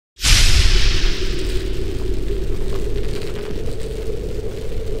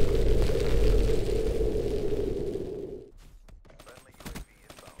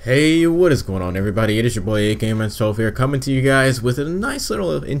Hey, what is going on, everybody? It is your boy AKMN12 here, coming to you guys with a nice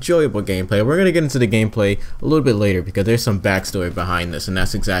little enjoyable gameplay. We're going to get into the gameplay a little bit later because there's some backstory behind this, and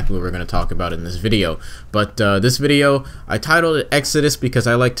that's exactly what we're going to talk about in this video. But this video, I titled it Exodus because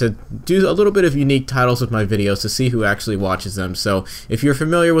I like to do a little bit of unique titles with my videos to see who actually watches them. So if you're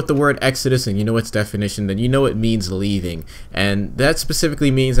familiar with the word Exodus and you know its definition, then you know it means leaving. And that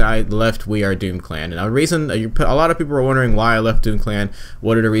specifically means that I left We Are Doomed Clan. And a lot of people are wondering why I left Doomed Clan.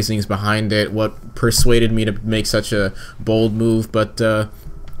 What are the reasonings behind it, what persuaded me to make such a bold move, but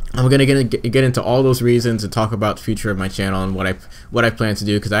I'm gonna get into all those reasons and talk about the future of my channel and what I plan to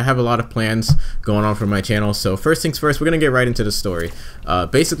do, because I have a lot of plans going on for my channel. So first things first, we're gonna get right into the story.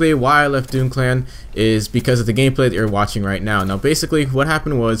 Basically, why I left Doomed Clan is because of the gameplay that you're watching right now. Now, basically, what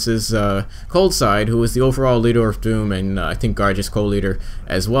happened was Coldside, who was the overall leader of Doom, and I think Garge's co-leader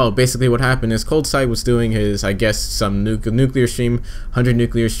as well. Basically, what happened is Coldside was doing his, I guess, some nuclear stream, 100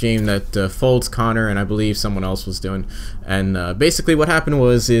 nuclear stream that Folds, Connor, and I believe someone else was doing. And basically, what happened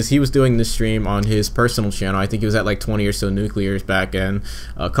was he was doing this stream on his personal channel. I think he was at like 20 or so nuclears back in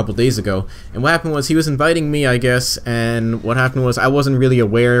a couple days ago. And what happened was he was inviting me, I guess, and what happened was I wasn't really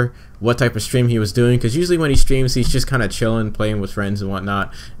aware what type of stream he was doing, because usually when he streams he's just kind of chilling, playing with friends and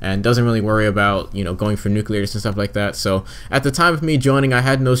whatnot, and doesn't really worry about, you know, going for nuclears and stuff like that. So at the time of me joining, I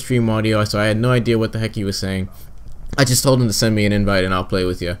had no stream audio, so I had no idea what the heck he was saying. I just told him to send me an invite and I'll play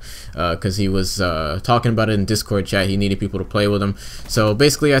with you, because he was talking about it in Discord chat. He needed people to play with him. So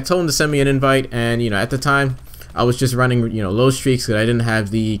basically I told him to send me an invite, and you know, at the time I was just running, you know, low streaks because I didn't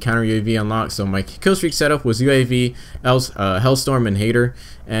have the counter UAV unlocked. So my kill streak setup was UAV, Hellstorm, and Hater.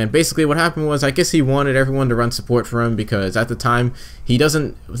 And basically what happened was, I guess he wanted everyone to run support for him, because at the time he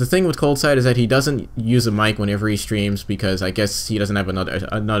doesn't, the thing with Coldside is that he doesn't use a mic whenever he streams, because I guess he doesn't have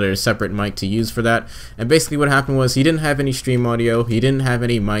another separate mic to use for that. And basically what happened was he didn't have any stream audio, he didn't have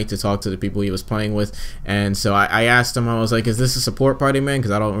any mic to talk to the people he was playing with. And so I asked him, I was like, is this a support party, man?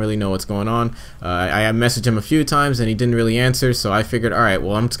 Because I don't really know what's going on. I messaged him a few times and he didn't really answer, so I figured, alright,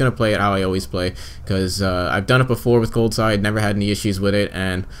 well, I'm just gonna play it how I always play, because I've done it before with Coldside, never had any issues with it.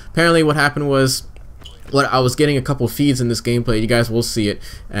 And apparently what happened was, I was getting a couple feeds in this gameplay, you guys will see it,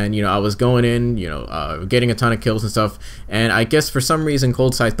 and you know, I was going in, you know, getting a ton of kills and stuff, and I guess for some reason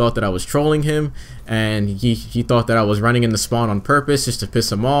Coldside thought that I was trolling him, and he thought that I was running in the spawn on purpose just to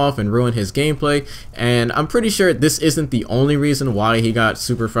piss him off and ruin his gameplay. And I'm pretty sure this isn't the only reason why he got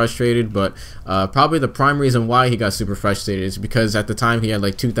super frustrated, but probably the prime reason why he got super frustrated is because at the time he had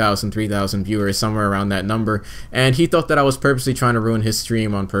like 2,000, 3,000 viewers, somewhere around that number, and he thought that I was purposely trying to ruin his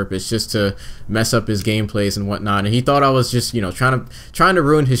stream on purpose just to mess up his gameplays and whatnot. And he thought I was just, you know, trying to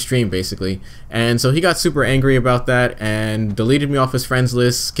ruin his stream basically. And so he got super angry about that and deleted me off his friends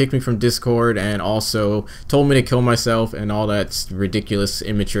list, kicked me from Discord, and also told me to kill myself and all that ridiculous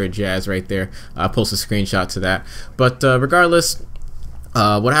immature jazz right there. I'll post a screenshot to that. But regardless,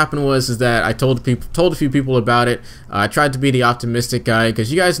 what happened was that I told a few people about it. I tried to be the optimistic guy, because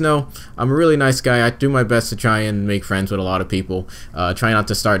you guys know I'm a really nice guy. I do my best to try and make friends with a lot of people, try not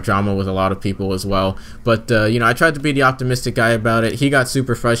to start drama with a lot of people as well. But you know, I tried to be the optimistic guy about it. He got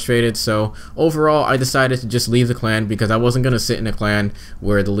super frustrated, so overall I decided to just leave the clan, because I wasn't gonna sit in a clan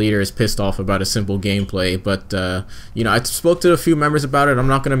where the leader is pissed off about a simple gameplay. But you know, I spoke to a few members about it. I'm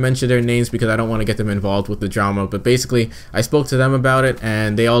not gonna mention their names because I don't want to get them involved with the drama, but basically I spoke to them about it,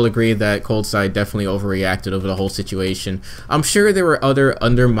 and they all agreed that Coldside definitely overreacted over the whole situation. I'm sure there were other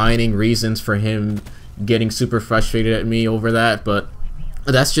undermining reasons for him getting super frustrated at me over that, but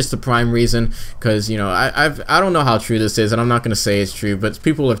that's just the prime reason, because you know, I don't know how true this is, and I'm not going to say it's true, but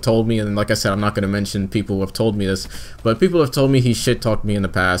people have told me, and like I said, I'm not going to mention people who have told me this, but people have told me he shit talked me in the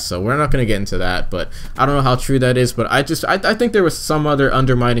past, so we're not going to get into that. But I don't know how true that is, but I think there was some other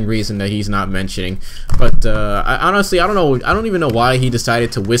undermining reason that he's not mentioning. But honestly, I don't know, I don't even know why he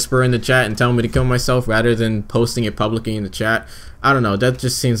decided to whisper in the chat and tell me to kill myself rather than posting it publicly in the chat. I don't know, that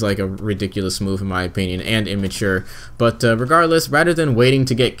just seems like a ridiculous move in my opinion, and immature. But regardless, rather than waiting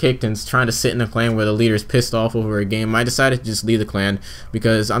to get kicked and trying to sit in a clan where the leader's pissed off over a game, I decided to just leave the clan,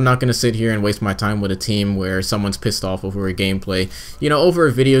 because I'm not going to sit here and waste my time with a team where someone's pissed off over a gameplay. You know, over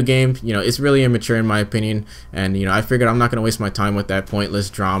a video game, you know, it's really immature in my opinion, and you know, I figured I'm not going to waste my time with that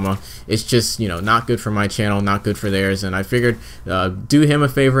pointless drama. It's just, you know, not good for my channel, not good for theirs, and I figured do him a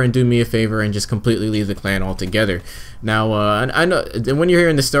favor and do me a favor and just completely leave the clan altogether. Now, I know when you're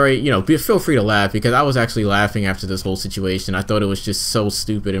hearing the story, you know, feel free to laugh, because I was actually laughing after this whole situation. I thought it was just so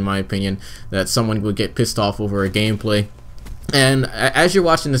stupid, in my opinion, that someone would get pissed off over a gameplay. And as you're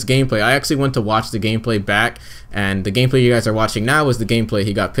watching this gameplay, I actually went to watch the gameplay back, and the gameplay you guys are watching now was the gameplay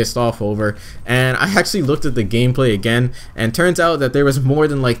he got pissed off over. And I actually looked at the gameplay again, and turns out that there was more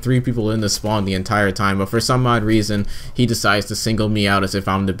than like 3 people in the spawn the entire time, but for some odd reason he decides to single me out as if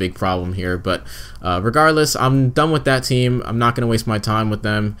I'm the big problem here. But regardless, I'm done with that team. I'm not going to waste my time with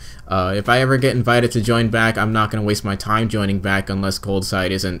them. If I ever get invited to join back, I'm not going to waste my time joining back unless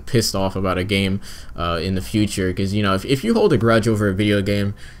Coldside isn't pissed off about a game in the future, because you know, if you hold a grudge over a video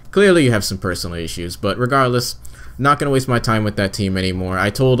game, clearly you have some personal issues. But regardless, not gonna waste my time with that team anymore. I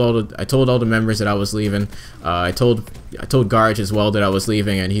told all the members that I was leaving. I told Garge as well that I was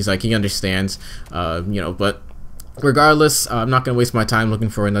leaving, and he's like, he understands. You know, but regardless, I'm not going to waste my time looking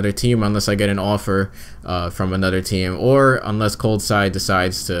for another team unless I get an offer from another team, or unless Coldside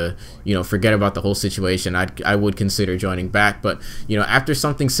decides to, you know, forget about the whole situation. I would consider joining back, but you know, after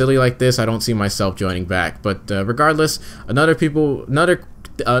something silly like this, I don't see myself joining back. But regardless, another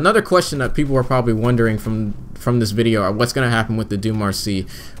question that people were probably wondering from this video are what's going to happen with the Doom RC,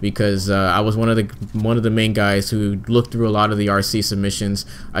 because I was one of the main guys who looked through a lot of the RC submissions.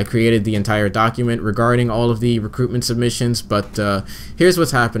 I created the entire document regarding all of the recruitment submissions, but here's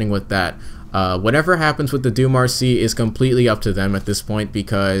what's happening with that. Whatever happens with the Doom RC is completely up to them at this point,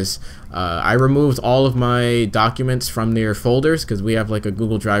 because I removed all of my documents from their folders, because we have like a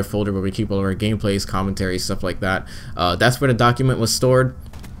Google Drive folder where we keep all of our gameplays, commentaries, stuff like that. That's where the document was stored.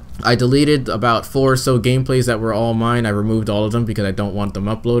 I deleted about 4 or so gameplays that were all mine. I removed all of them because I don't want them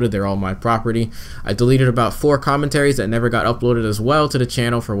uploaded. They're all my property. I deleted about 4 commentaries that never got uploaded as well to the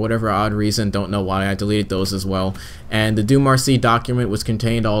channel for whatever odd reason. Don't know why. I deleted those as well. And the Doom RC document, which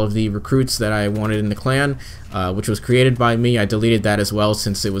contained all of the recruits that I wanted in the clan, which was created by me. I deleted that as well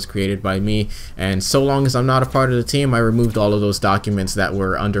since it was created by me. And so long as I'm not a part of the team, I removed all of those documents that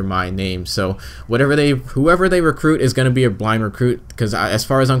were under my name. So whoever they recruit is going to be a blind recruit, because as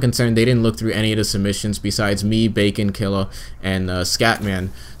far as I'm concerned, they didn't look through any of the submissions besides me, Bacon, Killa, and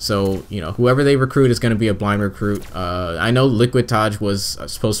Scatman. So you know, whoever they recruit is going to be a blind recruit. I know Liquid Taj was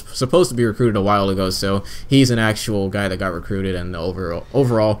supposed to be recruited a while ago, so he's an actual guy that got recruited. And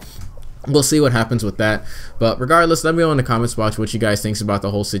overall, we'll see what happens with that. But regardless, let me know in the comments box what you guys think about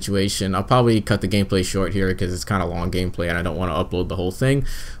the whole situation. I'll probably cut the gameplay short here because it's kind of long gameplay and I don't want to upload the whole thing.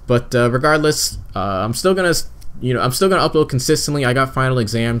 But regardless, I'm still gonna upload consistently. I got final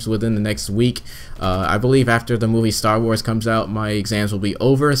exams within the next week. I believe after the movie Star Wars comes out, my exams will be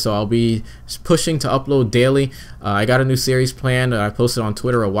over, so I'll be pushing to upload daily. I got a new series planned. I posted on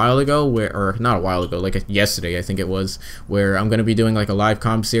Twitter a while ago, or not a while ago, like yesterday I think it was, where I'm going to be doing like a live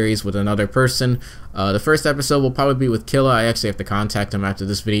comm series with another person. The first episode will probably be with Killa. I actually have to contact him after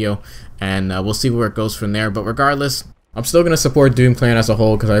this video, and we'll see where it goes from there. But regardless, I'm still going to support Doom Clan as a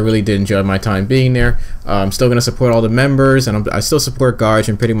whole because I really did enjoy my time being there. I'm still going to support all the members, and I still support Garge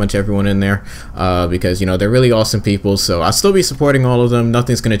and pretty much everyone in there because, you know, they're really awesome people. So I'll still be supporting all of them.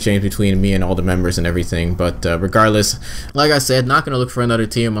 Nothing's going to change between me and all the members and everything. But regardless, like I said, not going to look for another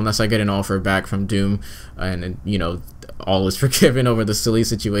team unless I get an offer back from Doom, and you know, all is forgiven over the silly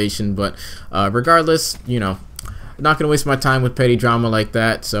situation. But regardless, you know, not going to waste my time with petty drama like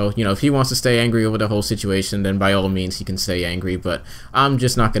that. So, you know, if he wants to stay angry over the whole situation, then by all means he can stay angry, but I'm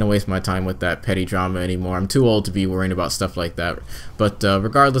just not going to waste my time with that petty drama anymore. I'm too old to be worrying about stuff like that. But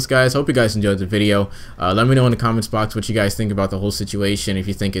regardless, guys, hope you guys enjoyed the video. Let me know in the comments box what you guys think about the whole situation. If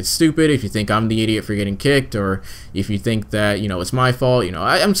you think it's stupid, if you think I'm the idiot for getting kicked, or if you think that, you know, it's my fault. You know,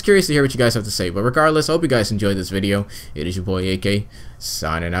 I'm just curious to hear what you guys have to say. But regardless, I hope you guys enjoyed this video. It is your boy AK,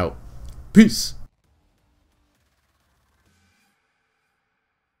 signing out. Peace.